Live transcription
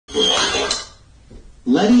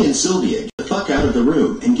Letty and Sylvia, get the fuck out of the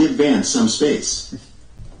room and give Vance some space.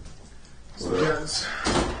 So guys,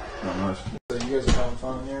 not much. So you guys are having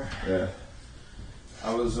fun in here? Yeah.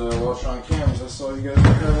 I was watching on cams. I saw you guys were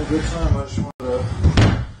having a good time. I just wanted to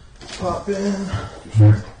pop in. For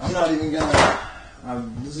sure. I'm not even gonna.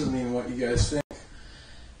 This isn't even what you guys think.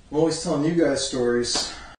 I'm always telling you guys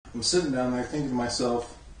stories. I'm sitting down there thinking to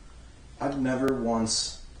myself, I've never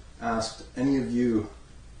once asked any of you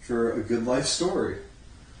for a good life story.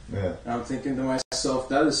 Yeah. And I'm thinking to myself,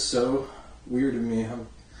 that is so weird to me. I'm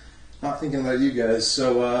not thinking about you guys.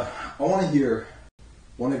 So I want to hear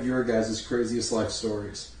one of your guys' craziest life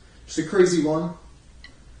stories. Just a crazy one.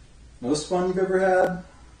 Most fun you've ever had?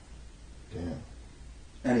 Damn.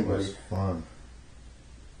 Anybody? Most fun.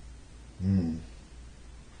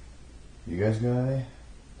 You guys got any?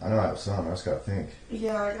 I know I have some. I just gotta think.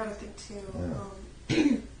 Yeah, I gotta think too.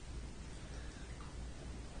 Yeah.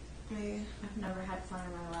 I've never had fun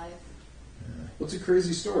in my life. Yeah. What's a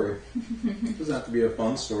crazy story? Doesn't have to be a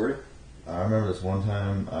fun story. I remember this one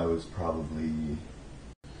time I was probably...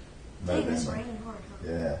 Dang, it's raining hard, huh?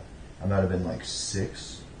 Yeah. I might have been like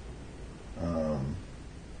 6. And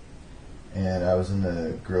I was in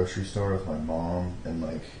the grocery store with my mom, and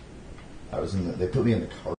like, I was in the... They put me in the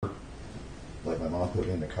cart. Like, my mom put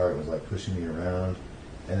me in the cart and was like pushing me around.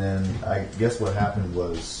 And then I guess what happened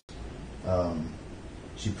was...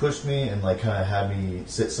 she pushed me and like kind of had me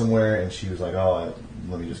sit somewhere, and she was like, "Oh,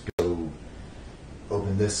 let me just go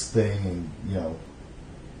open this thing," and you know,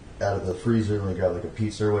 out of the freezer and we got like a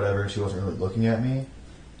pizza or whatever. She wasn't really looking at me,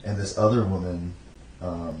 and this other woman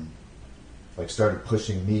like started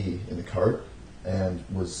pushing me in the cart, and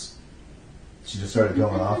she just started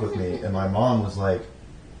going off with me, and my mom was like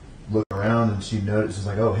looking around, and she noticed, she's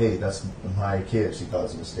like, "Oh, hey, that's my kid." She thought it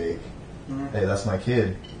was a mistake. Hey, that's my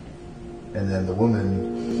kid. And then the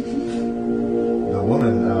woman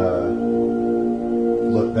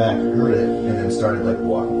looked back, heard it, and then started like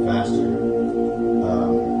walking faster. And I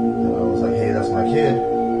was like, "Hey, that's my kid."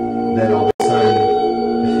 And then all of a sudden,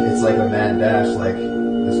 it's like a mad dash. Like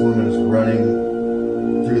this woman is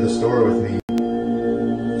running through the store with me,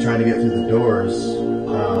 trying to get through the doors.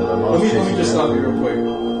 Let me just stop you real quick.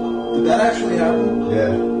 Did that actually happen?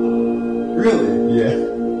 Yeah. Really? Yeah.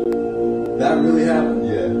 That really happened?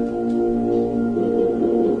 Yeah.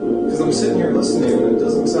 Because I'm sitting here listening to you, and it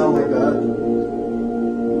doesn't sound like that.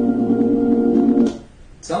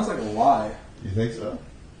 It sounds like a lie. You think so?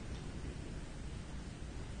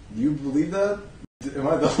 Do you believe that? Am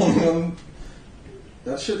I the only one?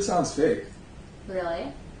 That shit sounds fake.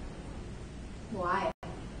 Really? Why? I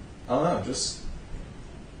don't know, just...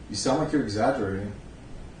 You sound like you're exaggerating.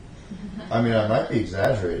 I mean, I might be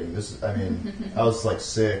exaggerating. I was like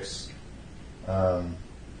 6.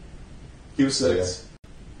 He was 6.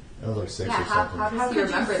 I was like 6 Yeah, or something. how do you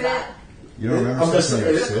remember that? You don't remember I'm just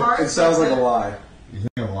something saying, like 6? it sounds like a lie. You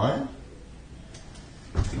think I'm lying?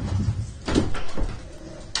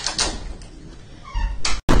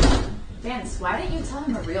 Vance, why didn't you tell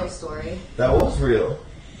him a real story? That was real.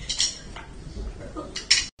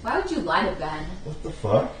 Why would you lie to Ben? What the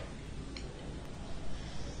fuck?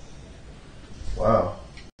 Wow.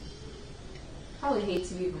 Probably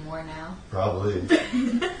hates you even more now. Probably.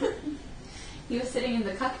 He was sitting in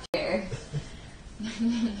the cuck chair.